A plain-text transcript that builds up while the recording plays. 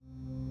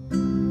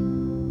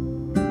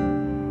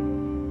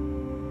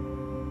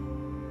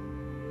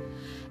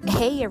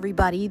Hey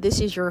everybody, this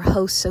is your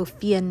host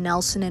Sophia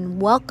Nelson, and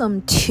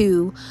welcome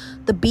to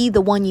the Be the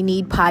One You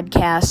Need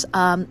podcast.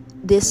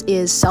 This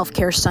is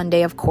Self-Care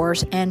Sunday, of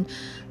course, and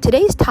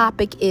today's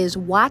topic is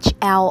watch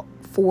out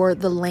for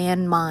the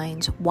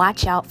landmines.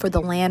 Watch out for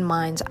the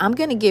landmines. I'm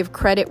going to give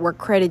credit where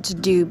credit's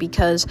due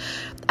because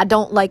I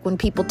don't like when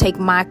people take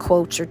my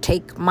quotes or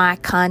take my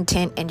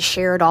content and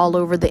share it all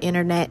over the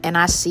internet, and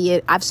I see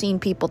it. I've seen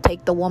people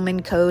take the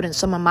woman code and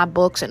some of my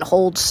books and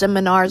hold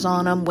seminars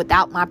on them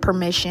without my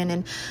permission,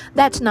 and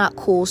that's not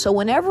cool. So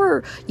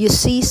whenever you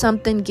see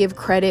something, give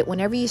credit.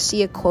 Whenever you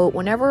see a quote,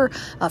 whenever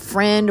a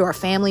friend or a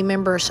family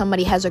member or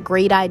somebody has a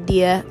great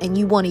idea and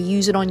you want to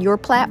use it on your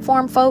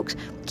platform, folks,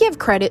 give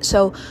credit.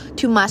 So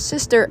to my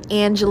sister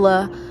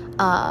Angela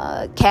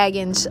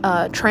Kaggins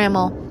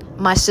Trammell,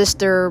 my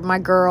sister, my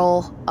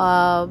girl,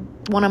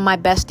 one of my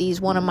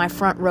besties, one of my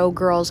front row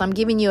girls, I'm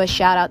giving you a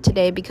shout out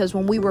today because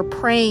when we were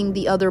praying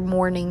the other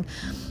morning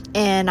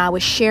and I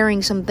was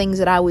sharing some things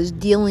that I was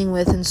dealing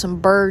with and some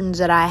burdens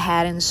that I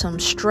had and some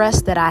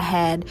stress that I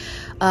had,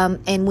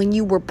 and when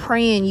you were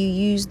praying, you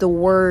used the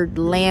word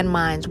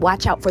landmines.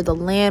 Watch out for the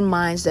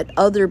landmines that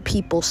other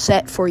people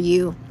set for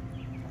you.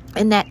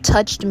 And that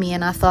touched me,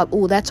 and I thought,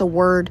 oh, that's a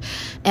word,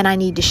 and I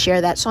need to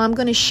share that. So I'm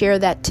going to share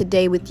that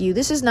today with you.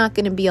 This is not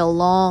going to be a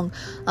long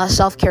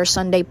Self-Care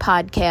Sunday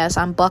podcast.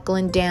 I'm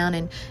buckling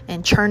down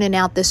and churning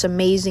out this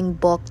amazing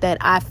book that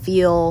I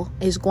feel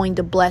is going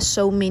to bless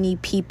so many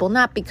people,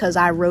 not because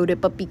I wrote it,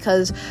 but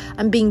because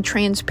I'm being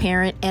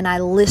transparent, and I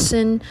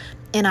listen,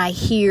 and I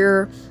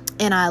hear,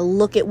 and I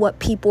look at what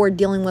people are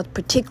dealing with,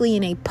 particularly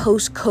in a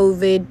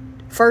post-COVID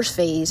first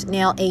phase,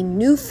 now a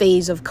new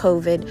phase of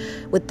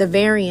COVID with the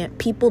variant,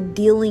 people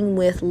dealing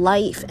with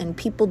life and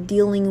people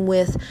dealing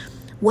with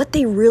what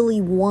they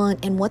really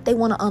want and what they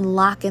want to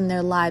unlock in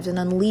their lives and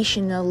unleash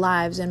in their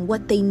lives and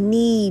what they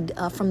need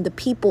from the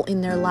people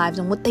in their lives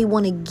and what they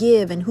want to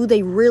give and who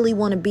they really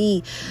want to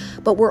be.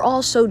 But we're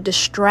all so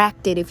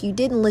distracted. If you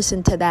didn't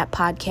listen to that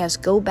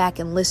podcast, go back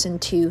and listen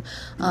to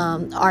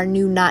our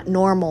new Not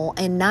Normal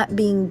and not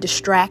being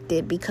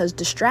distracted, because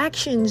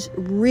distractions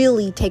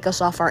really take us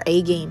off our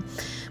A game.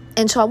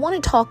 And so I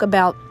want to talk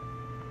about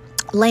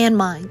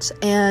landmines.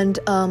 And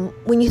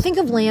when you think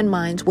of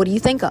landmines, what do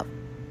you think of?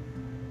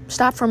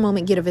 Stop for a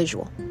moment, get a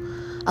visual.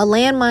 A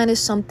landmine is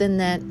something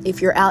that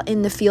if you're out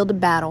in the field of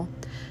battle,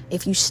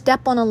 if you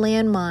step on a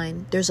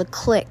landmine, there's a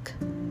click.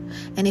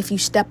 And if you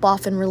step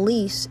off and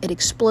release, it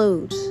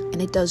explodes.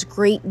 And it does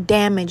great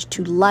damage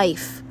to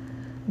life,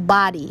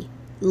 body,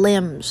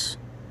 limbs,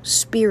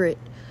 spirit.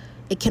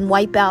 It can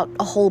wipe out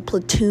a whole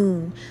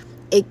platoon.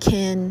 It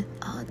can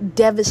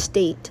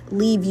devastate,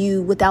 leave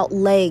you without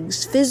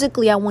legs.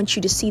 Physically, I want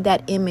you to see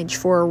that image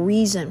for a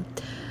reason.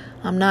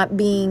 I'm not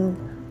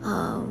being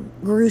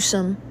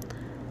gruesome.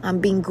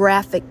 I'm being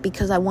graphic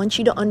because I want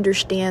you to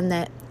understand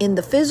that in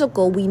the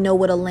physical, we know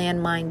what a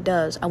landmine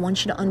does. I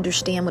want you to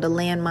understand what a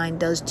landmine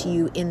does to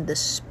you in the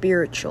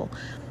spiritual,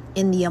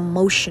 in the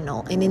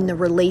emotional, and in the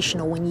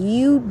relational. When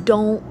you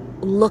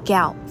don't look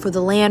out for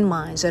the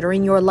landmines that are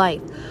in your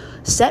life,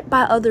 set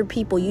by other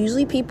people,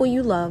 usually people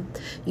you love,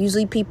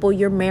 usually people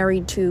you're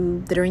married to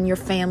that are in your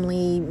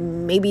family,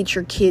 maybe it's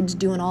your kids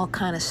doing all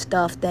kind of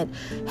stuff that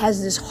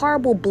has this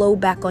horrible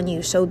blowback on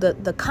you. So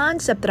the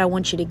concept that I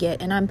want you to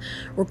get, and I'm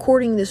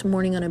recording this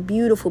morning on a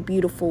beautiful,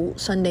 beautiful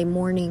Sunday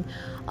morning,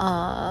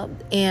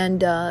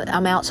 and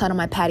I'm outside on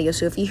my patio.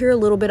 So if you hear a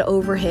little bit of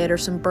overhead or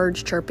some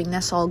birds chirping,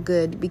 that's all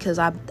good because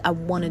I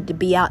wanted to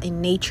be out in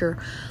nature.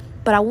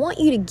 But I want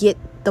you to get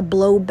the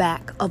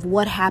blowback of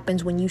what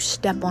happens when you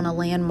step on a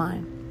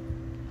landmine.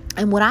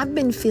 And what I've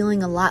been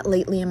feeling a lot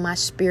lately in my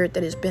spirit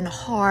that has been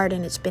hard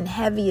and it's been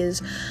heavy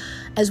is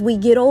as we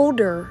get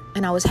older,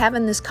 and I was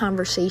having this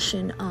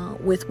conversation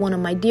with one of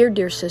my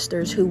dear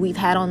sisters who we've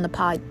had on the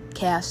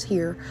podcast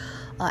here.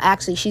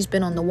 Actually, she's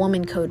been on the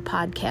Woman Code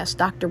podcast,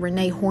 Dr.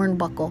 Renee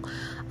Hornbuckle.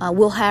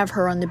 We'll have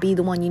her on the Be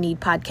the One You Need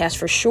podcast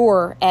for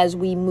sure as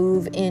we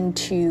move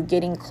into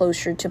getting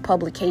closer to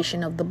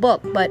publication of the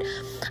book. But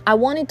I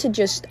wanted to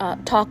just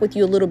talk with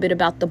you a little bit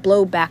about the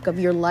blowback of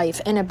your life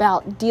and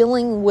about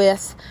dealing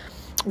with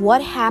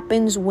what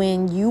happens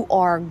when you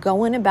are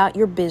going about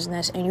your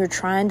business and you're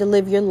trying to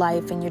live your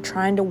life and you're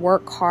trying to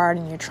work hard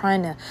and you're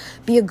trying to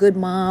be a good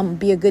mom,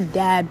 be a good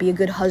dad, be a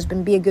good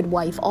husband, be a good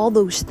wife, all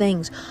those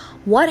things.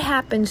 What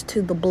happens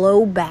to the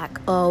blowback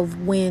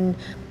of when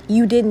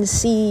you didn't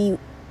see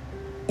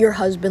your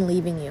husband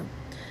leaving you,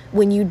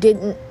 when you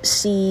didn't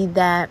see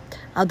that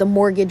the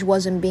mortgage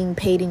wasn't being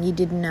paid and you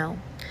didn't know,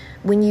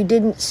 when you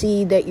didn't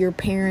see that your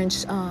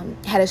parents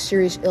had a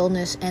serious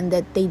illness and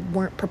that they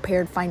weren't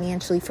prepared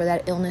financially for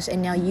that illness,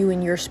 and now you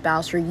and your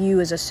spouse, or you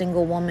as a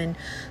single woman,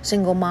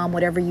 single mom,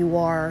 whatever you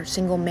are,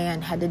 single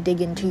man, had to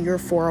dig into your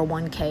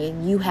 401k,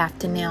 and you have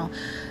to now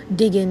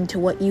dig into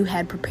what you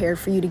had prepared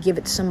for you to give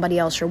it to somebody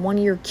else, or one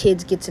of your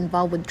kids gets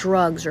involved with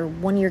drugs, or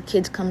one of your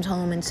kids comes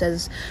home and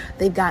says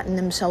they've gotten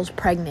themselves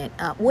pregnant,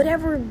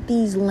 whatever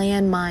these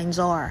landmines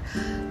are,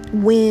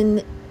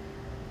 when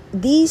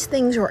these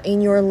things are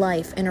in your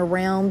life and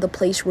around the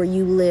place where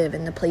you live,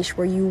 and the place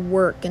where you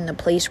work, and the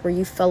place where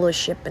you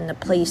fellowship, and the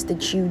place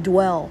that you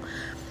dwell.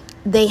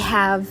 They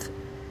have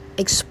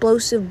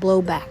explosive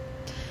blowback.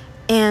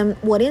 And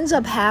what ends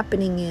up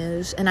happening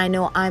is, and I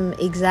know I'm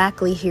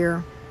exactly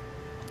here,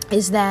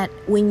 is that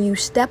when you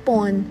step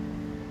on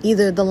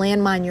either the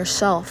landmine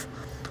yourself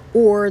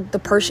or the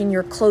person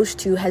you're close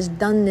to has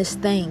done this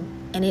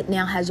thing and it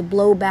now has a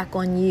blowback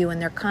on you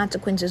and there are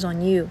consequences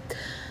on you,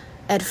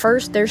 at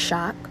first there's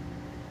shock.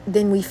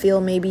 Then we feel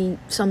maybe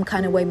some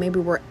kind of way. Maybe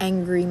we're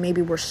angry,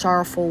 maybe we're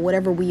sorrowful,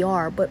 whatever we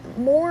are. But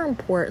more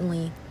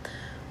importantly,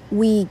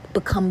 we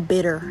become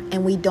bitter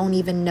and we don't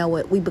even know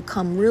it. We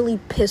become really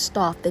pissed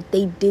off that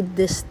they did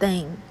this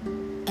thing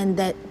and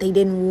that they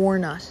didn't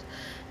warn us.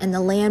 And the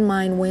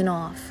landmine went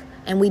off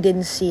and we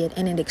didn't see it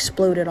and it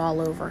exploded all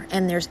over.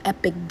 And there's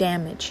epic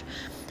damage.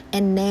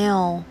 And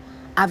now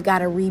I've got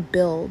to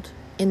rebuild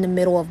in the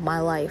middle of my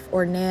life.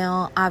 Or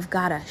now I've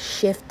got to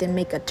shift and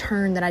make a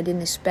turn that I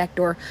didn't expect.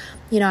 Or,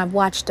 I've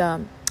watched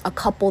a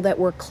couple that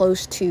we're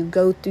close to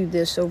go through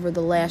this over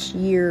the last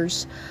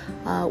years,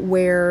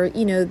 where,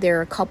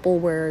 they're a couple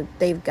where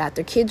they've got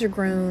their kids are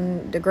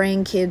grown, the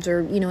grandkids are,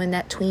 in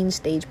that tween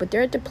stage, but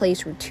they're at the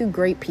place where two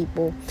great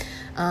people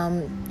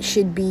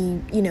should be,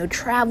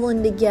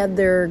 traveling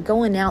together,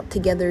 going out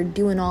together,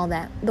 doing all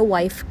that. The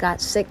wife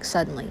got sick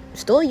suddenly.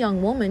 Still a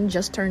young woman,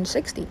 just turned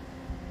 60.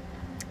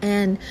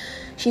 And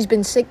she's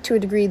been sick to a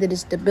degree that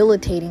is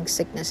debilitating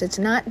sickness. It's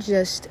not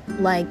just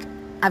like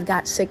I've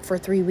got sick for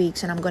 3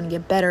 weeks and I'm going to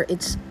get better.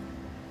 It's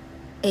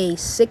a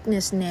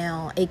sickness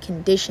now, a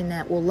condition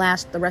that will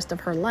last the rest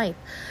of her life.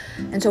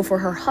 And so for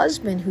her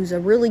husband, who's a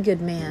really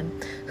good man,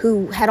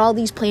 who had all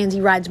these plans,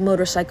 he rides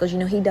motorcycles,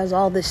 he does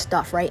all this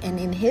stuff, right? And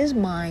in his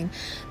mind,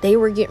 they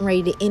were getting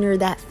ready to enter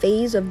that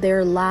phase of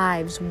their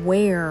lives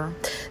where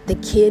the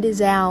kid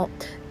is out,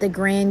 the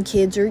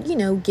grandkids are,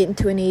 getting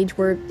to an age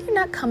where they're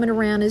not coming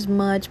around as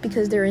much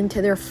because they're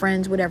into their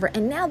friends, whatever.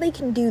 And now they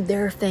can do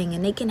their thing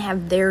and they can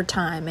have their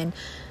time. And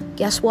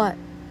guess what?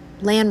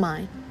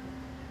 Landmine.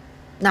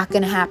 Not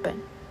going to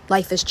happen.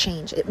 Life has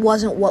changed. It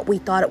wasn't what we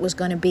thought it was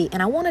going to be.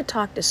 And I want to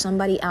talk to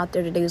somebody out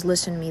there today who's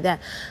listening to me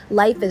that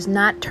life is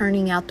not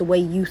turning out the way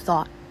you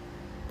thought.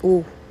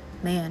 Ooh,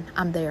 man,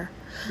 I'm there.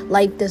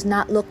 Life does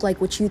not look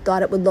like what you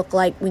thought it would look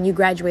like when you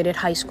graduated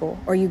high school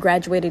or you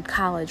graduated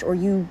college or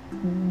you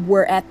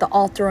were at the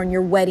altar on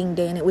your wedding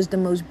day and it was the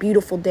most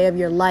beautiful day of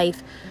your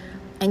life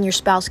and your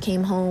spouse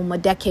came home a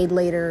decade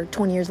later,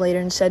 20 years later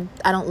and said,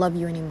 I don't love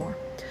you anymore.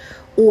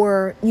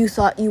 Or you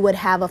thought you would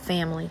have a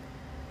family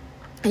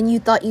and you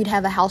thought you'd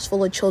have a house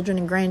full of children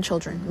and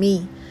grandchildren,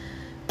 me.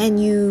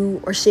 And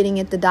you are sitting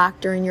at the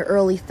doctor in your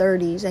early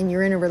 30s and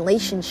you're in a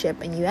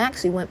relationship and you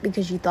actually went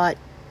because you thought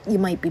you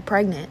might be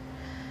pregnant.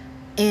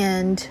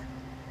 And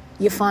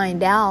you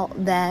find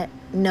out that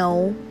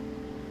no,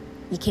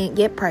 you can't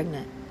get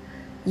pregnant.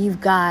 You've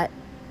got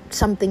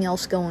something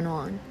else going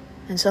on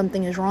and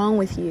something is wrong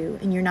with you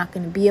and you're not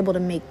going to be able to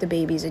make the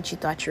babies that you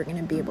thought you were going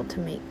to be able to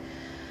make.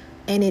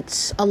 And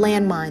it's a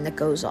landmine that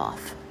goes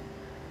off.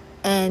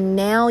 And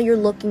now you're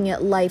looking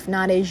at life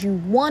not as you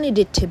wanted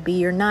it to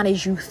be or not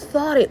as you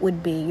thought it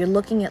would be. You're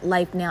looking at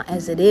life now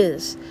as it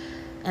is.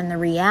 And the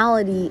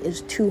reality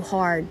is too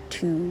hard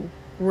to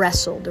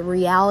wrestle. The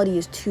reality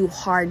is too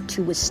hard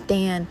to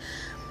withstand.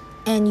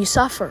 And you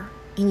suffer.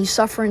 And you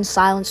suffer in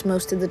silence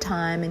most of the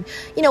time. And,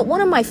 one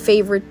of my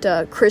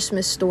favorite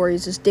Christmas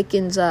stories is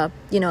Dickens'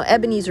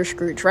 Ebenezer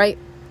Scrooge, right?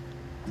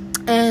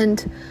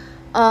 And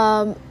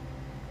A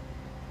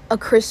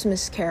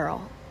Christmas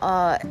Carol.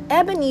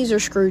 Ebenezer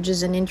Scrooge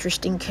is an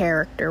interesting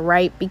character,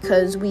 right?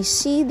 Because we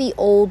see the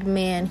old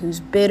man who's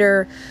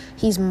bitter,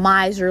 he's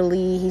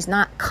miserly, he's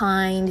not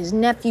kind, his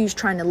nephew's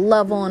trying to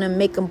love on him,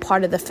 make him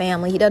part of the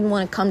family. He doesn't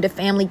want to come to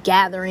family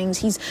gatherings.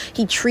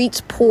 He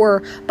treats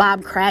poor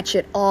Bob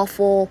Cratchit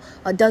awful,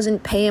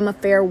 doesn't pay him a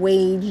fair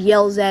wage,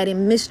 yells at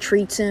him,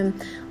 mistreats him,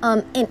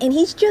 and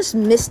he's just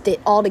missed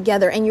it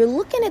altogether. And you're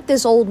looking at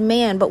this old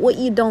man, but what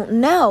you don't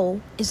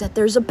know is that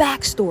there's a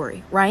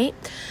backstory, right?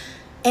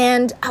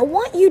 And I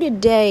want you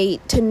today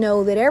to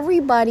know that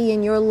everybody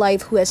in your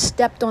life who has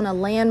stepped on a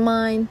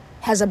landmine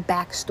has a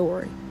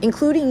backstory,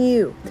 including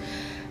you.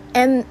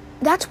 And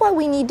that's why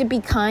we need to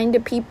be kind to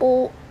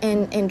people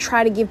and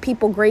try to give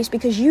people grace,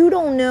 because you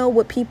don't know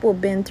what people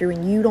have been through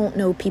and you don't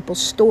know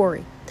people's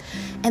story.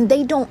 And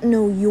they don't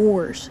know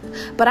yours.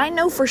 But I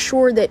know for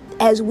sure that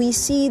as we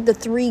see the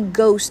three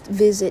ghosts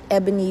visit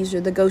Ebenezer,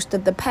 the ghost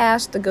of the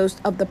past, the ghost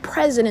of the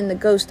present, and the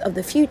ghost of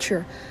the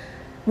future,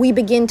 we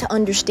begin to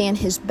understand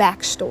his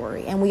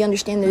backstory, and we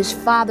understand that his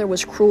father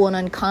was cruel and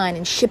unkind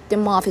and shipped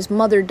him off. His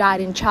mother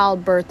died in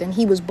childbirth and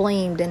he was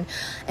blamed, and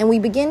we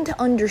begin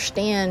to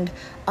understand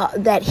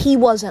that he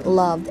wasn't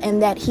loved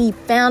and that he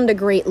found a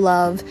great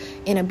love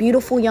in a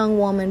beautiful young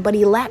woman, but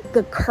he lacked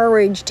the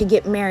courage to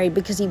get married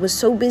because he was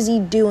so busy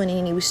doing it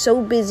and he was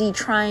so busy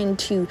trying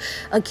to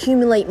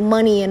accumulate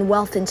money and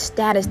wealth and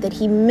status that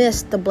he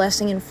missed the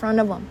blessing in front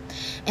of him.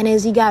 And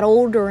as he got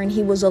older and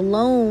he was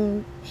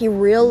alone, he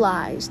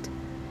realized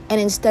And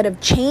instead of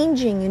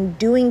changing and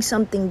doing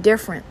something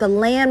different, the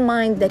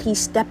landmine that he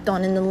stepped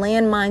on and the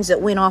landmines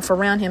that went off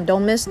around him,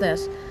 don't miss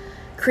this,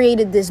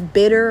 created this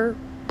bitter,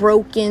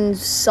 broken,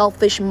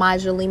 selfish,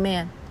 miserly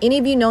man. Any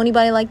of you know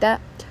anybody like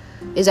that?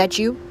 Is that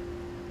you?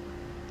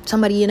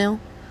 Somebody you know?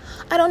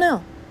 I don't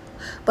know.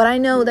 But I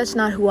know that's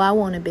not who I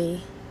want to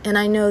be. And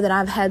I know that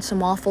I've had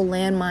some awful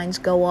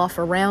landmines go off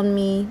around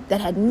me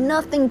that had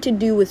nothing to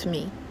do with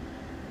me.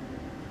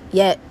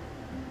 Yet,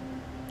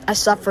 I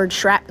suffered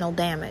shrapnel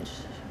damage.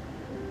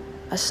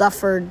 I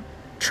suffered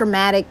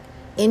traumatic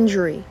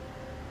injury.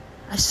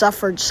 I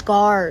suffered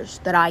scars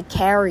that I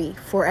carry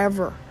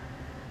forever.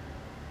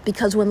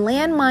 Because when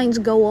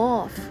landmines go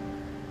off,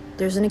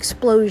 there's an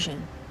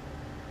explosion.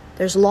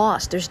 There's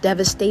loss. There's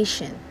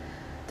devastation.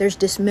 There's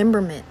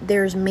dismemberment.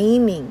 There's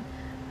maiming.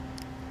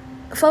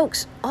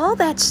 Folks, all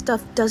that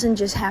stuff doesn't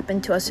just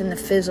happen to us in the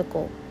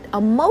physical.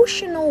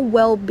 Emotional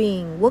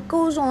well-being, what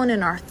goes on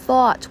in our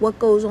thoughts, what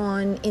goes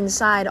on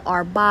inside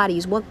our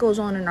bodies, what goes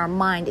on in our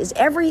mind is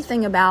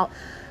everything about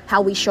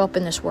how we show up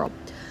in this world.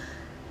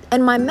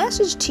 And my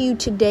message to you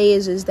today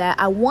is that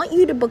I want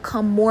you to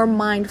become more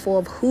mindful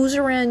of who's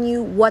around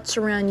you, what's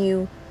around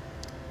you,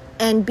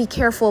 and be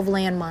careful of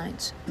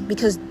landmines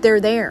because they're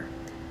there.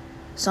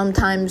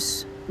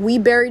 Sometimes we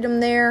buried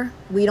them there,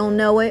 we don't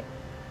know it,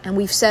 and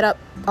we've set up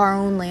our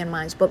own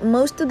landmines. But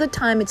most of the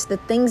time, it's the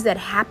things that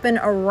happen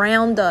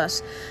around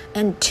us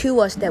and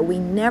to us that we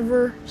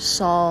never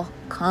saw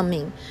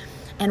coming.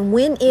 And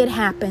when it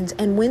happens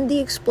and when the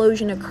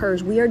explosion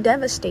occurs, we are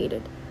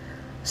devastated.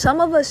 Some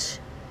of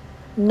us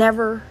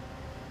never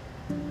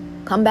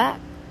come back.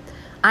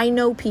 I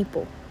know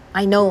people.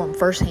 I know them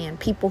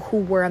firsthand. People who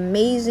were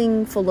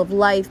amazing, full of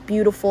life,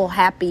 beautiful,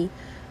 happy,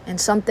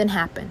 and something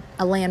happened.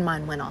 A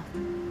landmine went off.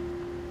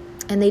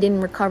 And they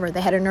didn't recover.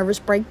 They had a nervous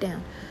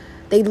breakdown.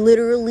 They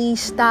literally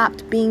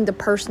stopped being the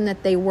person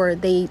that they were.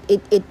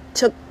 It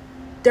took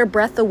their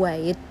breath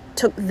away. It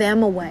took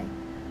them away.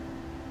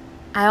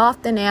 I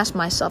often ask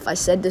myself, I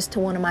said this to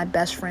one of my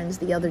best friends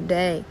the other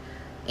day,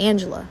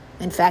 Angela.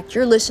 In fact,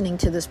 you're listening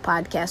to this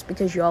podcast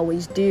because you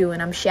always do.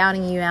 And I'm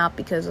shouting you out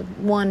because,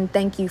 one,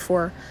 thank you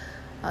for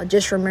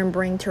just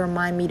remembering to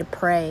remind me to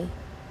pray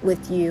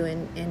with you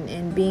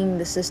and being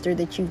the sister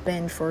that you've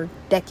been for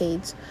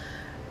decades.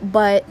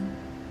 But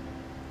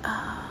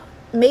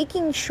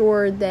making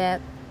sure that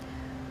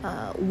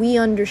we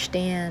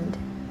understand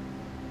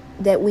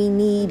that we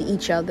need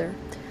each other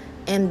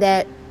and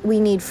that we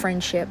need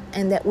friendship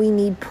and that we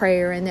need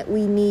prayer and that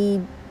we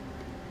need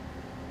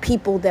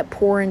people that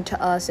pour into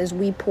us as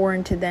we pour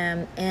into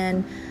them.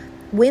 And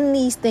when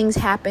these things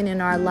happen in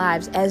our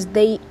lives, as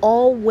they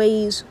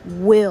always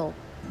will,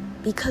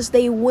 because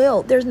they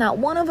will, there's not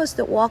one of us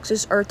that walks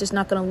this earth that's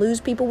not going to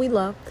lose people we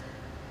love.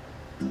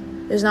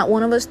 There's not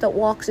one of us that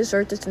walks this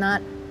earth that's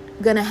not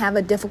going to have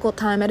a difficult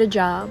time at a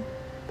job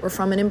or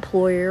from an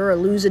employer or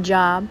lose a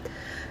job.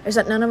 There's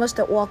not none of us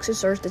that walks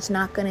this earth that's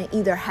not going to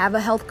either have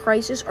a health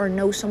crisis or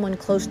know someone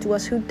close to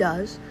us who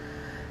does.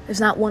 There's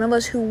not one of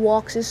us who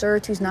walks this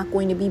earth who's not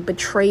going to be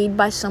betrayed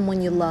by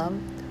someone you love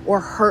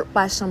or hurt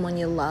by someone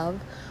you love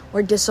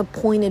or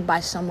disappointed by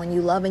someone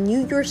you love. And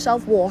you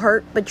yourself will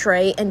hurt,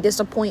 betray, and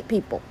disappoint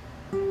people.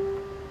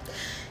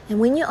 And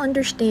when you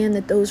understand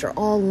that those are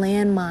all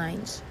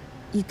landmines,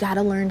 you got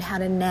to learn how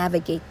to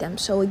navigate them.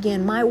 So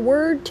again, my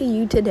word to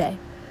you today,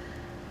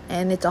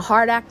 and it's a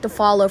hard act to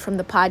follow from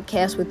the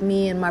podcast with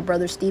me and my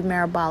brother Steve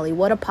Marabali.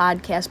 What a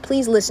podcast.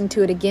 Please listen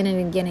to it again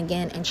and again and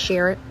again and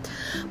share it.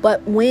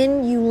 But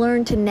when you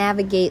learn to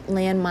navigate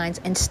landmines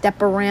and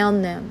step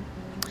around them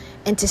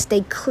and to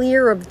stay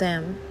clear of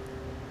them,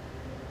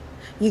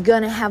 you're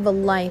going to have a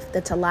life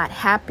that's a lot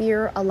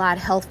happier, a lot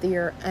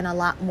healthier, and a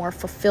lot more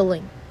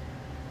fulfilling.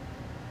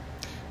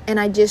 And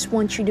I just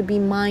want you to be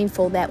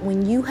mindful that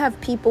when you have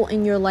people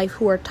in your life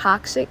who are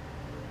toxic,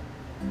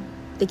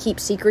 they keep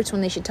secrets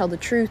when they should tell the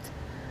truth.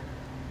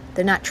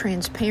 They're not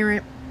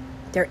transparent.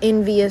 They're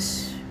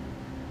envious.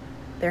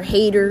 They're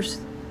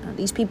haters.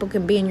 These people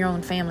can be in your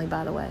own family,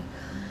 by the way.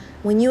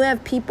 When you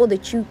have people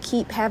that you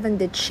keep having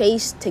to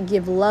chase to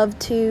give love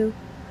to,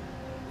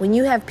 when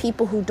you have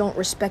people who don't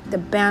respect the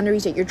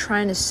boundaries that you're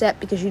trying to set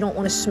because you don't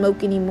want to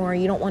smoke anymore,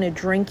 you don't want to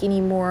drink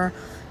anymore,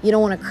 you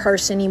don't want to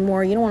curse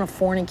anymore, you don't want to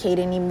fornicate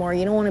anymore,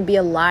 you don't want to be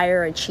a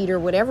liar, a cheater,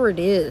 whatever it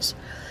is,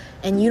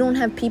 and you don't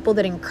have people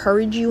that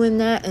encourage you in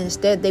that, and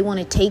instead they want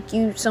to take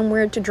you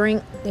somewhere to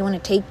drink, they want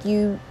to take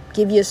you,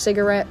 give you a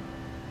cigarette,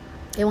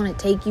 they want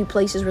to take you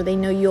places where they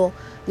know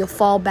you'll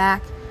fall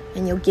back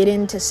and you'll get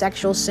into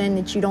sexual sin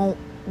that you don't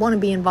want to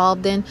be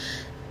involved in.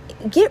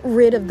 Get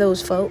rid of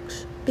those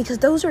folks. Because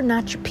those are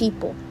not your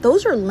people.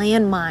 Those are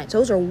landmines.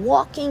 Those are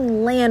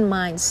walking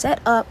landmines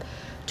set up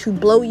to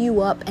blow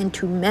you up and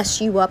to mess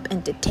you up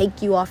and to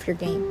take you off your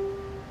game.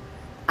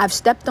 I've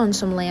stepped on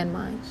some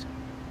landmines.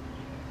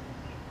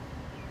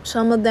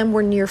 Some of them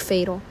were near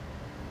fatal.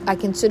 I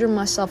consider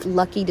myself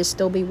lucky to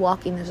still be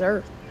walking this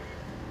earth.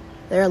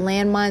 There are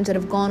landmines that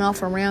have gone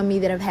off around me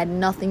that have had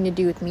nothing to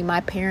do with me.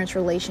 My parents'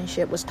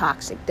 relationship was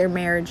toxic. Their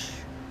marriage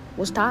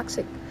was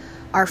toxic.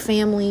 Our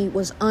family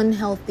was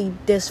unhealthy,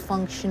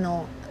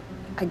 dysfunctional,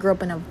 I grew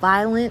up in a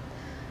violent,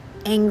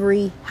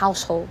 angry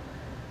household.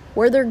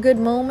 Were there good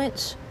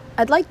moments?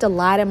 I'd like to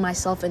lie to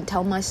myself and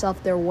tell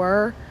myself there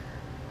were,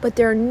 but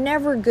there are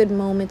never good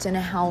moments in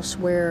a house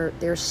where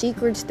there's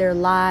secrets, there are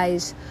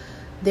lies,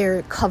 there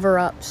are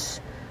cover-ups,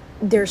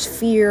 there's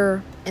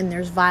fear, and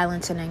there's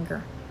violence and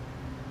anger.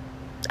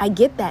 I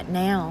get that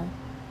now.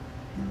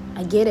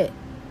 I get it.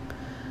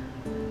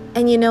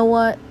 And you know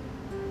what?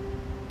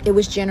 It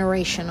was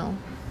generational.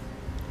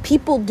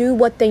 People do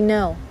what they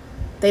know.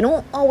 They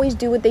don't always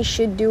do what they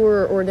should do,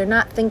 or they're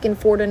not thinking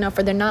forward enough,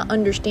 or they're not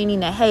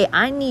understanding that, hey,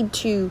 I need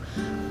to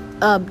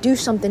do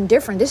something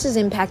different. This is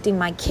impacting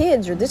my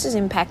kids, or this is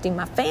impacting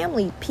my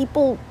family.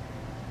 People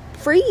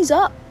freeze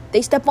up.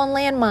 They step on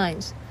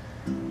landmines.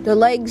 Their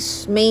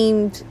legs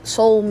maimed,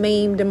 soul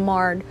maimed and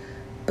marred,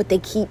 but they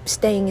keep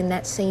staying in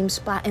that same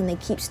spot, and they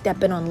keep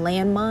stepping on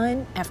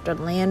landmine after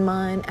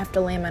landmine after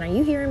landmine. Are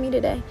you hearing me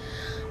today?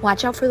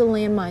 Watch out for the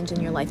landmines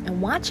in your life,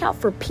 and watch out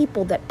for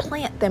people that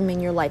plant them in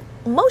your life.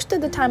 Most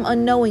of the time,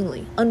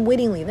 unknowingly,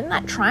 unwittingly. They're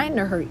not trying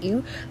to hurt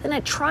you. They're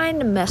not trying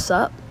to mess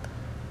up.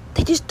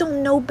 They just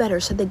don't know better,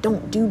 so they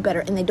don't do better,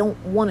 and they don't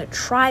want to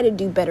try to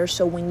do better.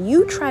 So when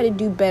you try to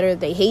do better,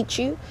 they hate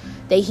you.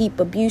 They heap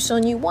abuse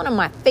on you. One of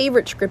my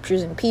favorite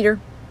scriptures in Peter,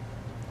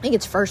 I think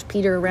it's 1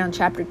 Peter around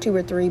chapter 2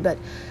 or 3, but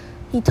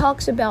he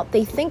talks about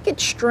they think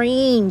it's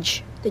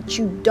strange that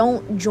you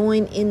don't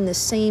join in the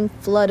same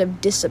flood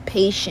of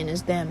dissipation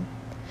as them.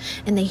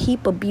 And they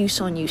heap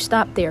abuse on you.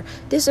 Stop there.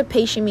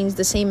 Dissipation means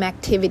the same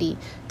activity,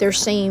 their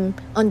same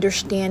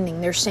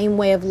understanding, their same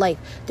way of life.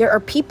 There are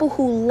people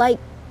who like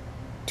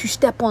to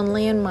step on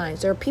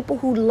landmines. There are people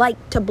who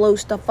like to blow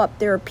stuff up.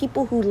 There are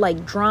people who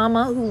like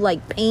drama, who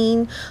like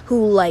pain,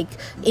 who like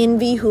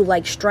envy, who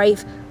like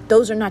strife.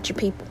 Those are not your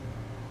people.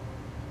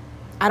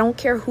 I don't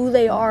care who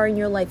they are in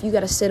your life. You got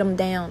to sit them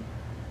down.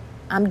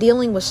 I'm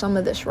dealing with some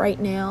of this right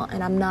now,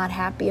 and I'm not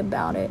happy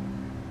about it.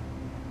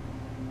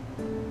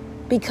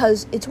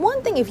 Because it's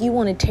one thing if you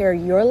want to tear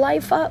your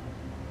life up,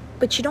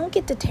 but you don't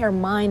get to tear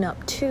mine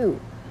up too.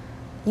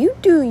 You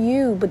do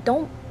you, but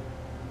don't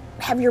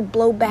have your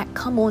blowback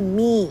come on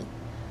me.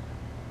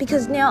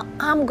 Because now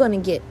I'm going to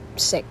get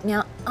sick.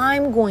 Now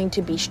I'm going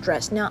to be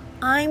stressed. Now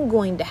I'm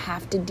going to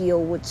have to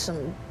deal with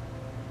some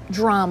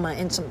drama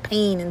and some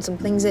pain and some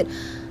things that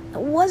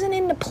wasn't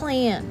in the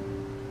plan.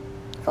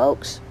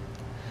 Folks,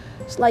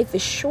 this life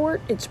is short,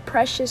 it's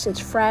precious, it's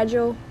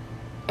fragile.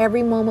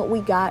 Every moment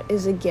we got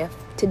is a gift.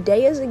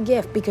 Today is a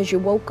gift because you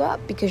woke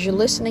up, because you're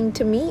listening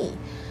to me,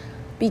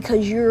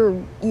 because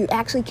you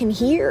actually can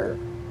hear.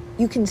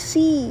 You can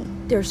see.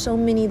 There's so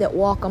many that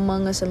walk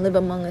among us and live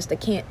among us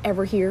that can't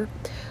ever hear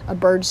a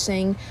bird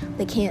sing.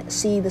 They can't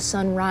see the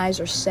sun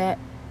rise or set.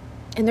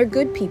 And they're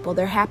good people.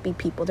 They're happy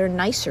people. They're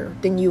nicer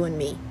than you and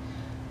me.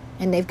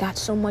 And they've got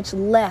so much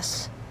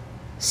less,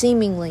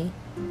 seemingly,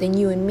 than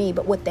you and me.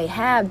 But what they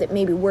have that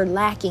maybe we're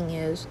lacking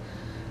is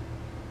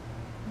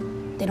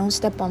they don't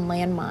step on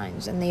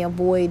landmines, and they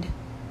avoid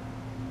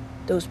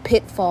those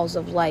pitfalls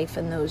of life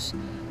and those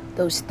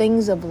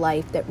things of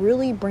life that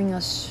really bring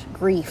us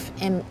grief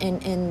and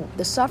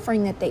the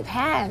suffering that they've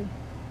had.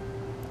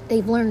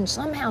 They've learned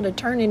somehow to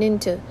turn it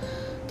into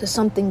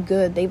something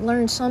good. They've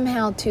learned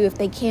somehow to, if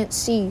they can't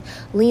see,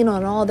 lean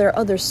on all their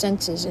other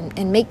senses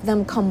and make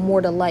them come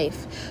more to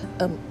life.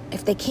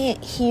 If they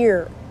can't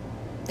hear,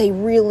 they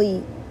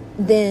really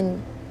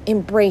then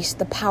embrace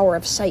the power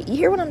of sight. You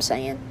hear what I'm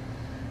saying?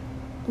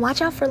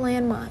 Watch out for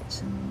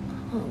landmines.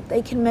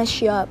 They can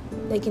mess you up.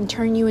 They can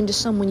turn you into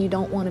someone you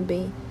don't want to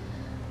be.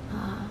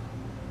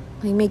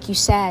 They make you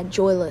sad,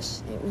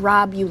 joyless. They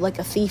rob you like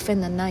a thief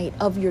in the night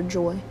of your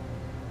joy.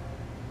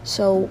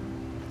 So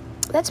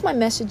that's my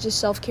message this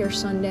Self-Care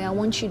Sunday. I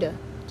want you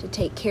to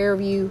take care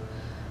of you.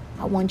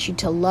 I want you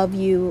to love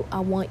you. I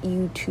want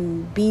you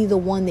to be the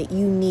one that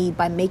you need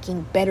by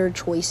making better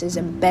choices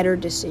and better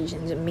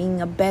decisions and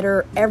being a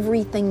better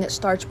everything that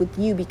starts with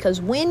you. Because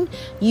when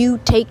you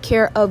take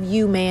care of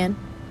you, man,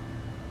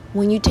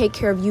 when you take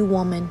care of you,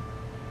 woman,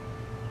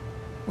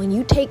 when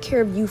you take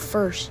care of you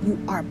first,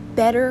 you are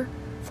better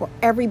for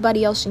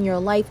everybody else in your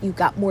life. You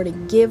got more to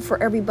give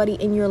for everybody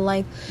in your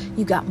life.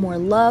 You got more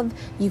love.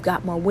 You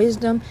got more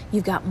wisdom.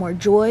 You got more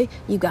joy.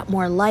 You got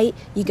more light.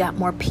 You got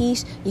more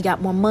peace. You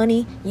got more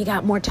money. You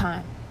got more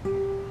time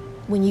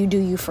when you do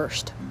you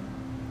first.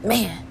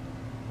 Man,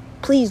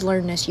 please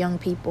learn this, young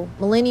people.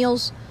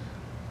 Millennials,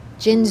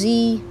 Gen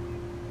Z,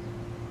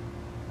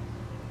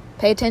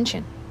 pay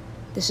attention.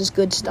 This is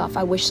good stuff.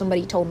 I wish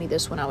somebody told me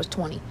this when I was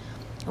 20.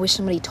 I wish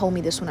somebody told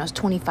me this when I was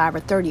 25 or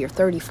 30 or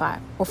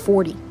 35 or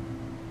 40.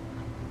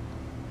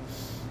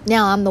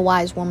 Now I'm the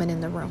wise woman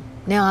in the room.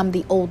 Now I'm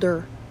the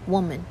older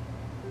woman.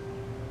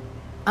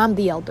 I'm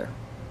the elder.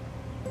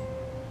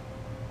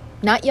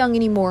 Not young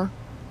anymore.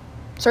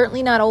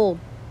 Certainly not old.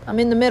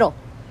 I'm in the middle.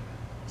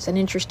 It's an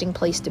interesting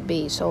place to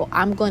be. So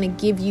I'm going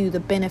to give you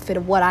the benefit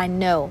of what I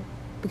know.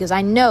 Because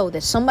I know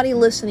that somebody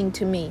listening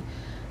to me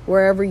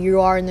wherever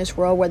you are in this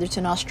world, whether it's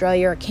in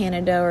Australia or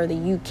Canada or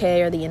the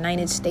UK or the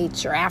United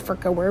States or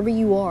Africa, wherever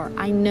you are,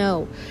 I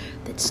know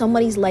that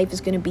somebody's life is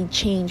going to be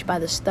changed by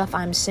the stuff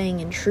I'm saying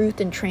in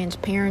truth and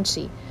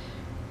transparency,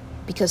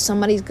 because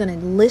somebody's going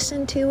to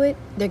listen to it,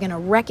 they're going to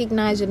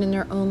recognize it in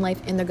their own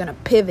life, and they're going to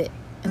pivot,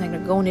 and they're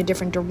going to go in a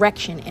different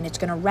direction, and it's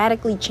going to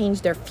radically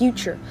change their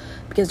future,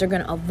 because they're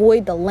going to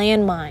avoid the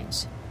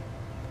landmines,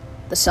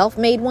 the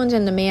self-made ones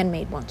and the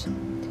man-made ones.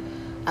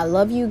 I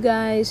love you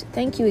guys.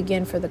 Thank you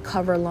again for the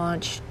cover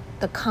launch,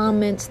 the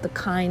comments, the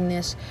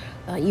kindness.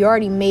 You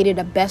already made it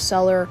a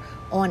bestseller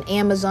on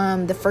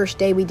Amazon the first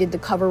day we did the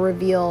cover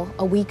reveal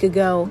a week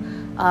ago.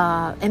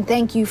 And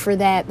thank you for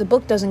that. The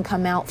book doesn't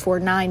come out for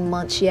 9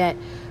 months yet.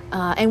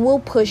 And we'll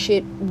push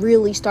it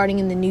really starting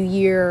in the new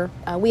year.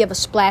 We have a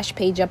splash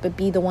page up at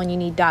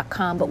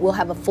BeTheOneYouNeed.com, but we'll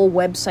have a full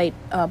website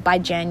by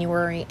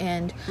January,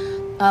 and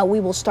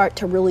we will start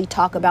to really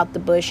talk about the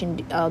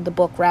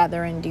book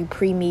and do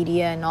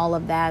pre-media and all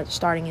of that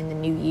starting in the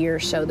new year.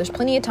 So there's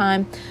plenty of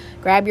time.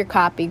 Grab your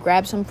copy,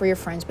 grab some for your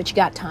friends, but you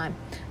got time.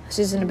 This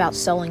isn't about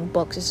selling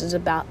books. This is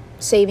about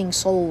saving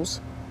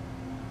souls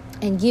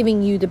and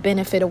giving you the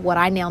benefit of what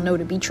I now know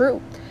to be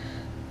true.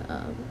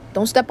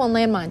 Don't step on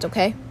landmines,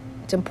 okay?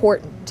 It's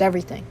important. It's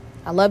everything.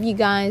 I love you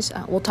guys.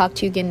 We'll talk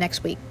to you again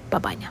next week.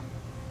 Bye-bye now.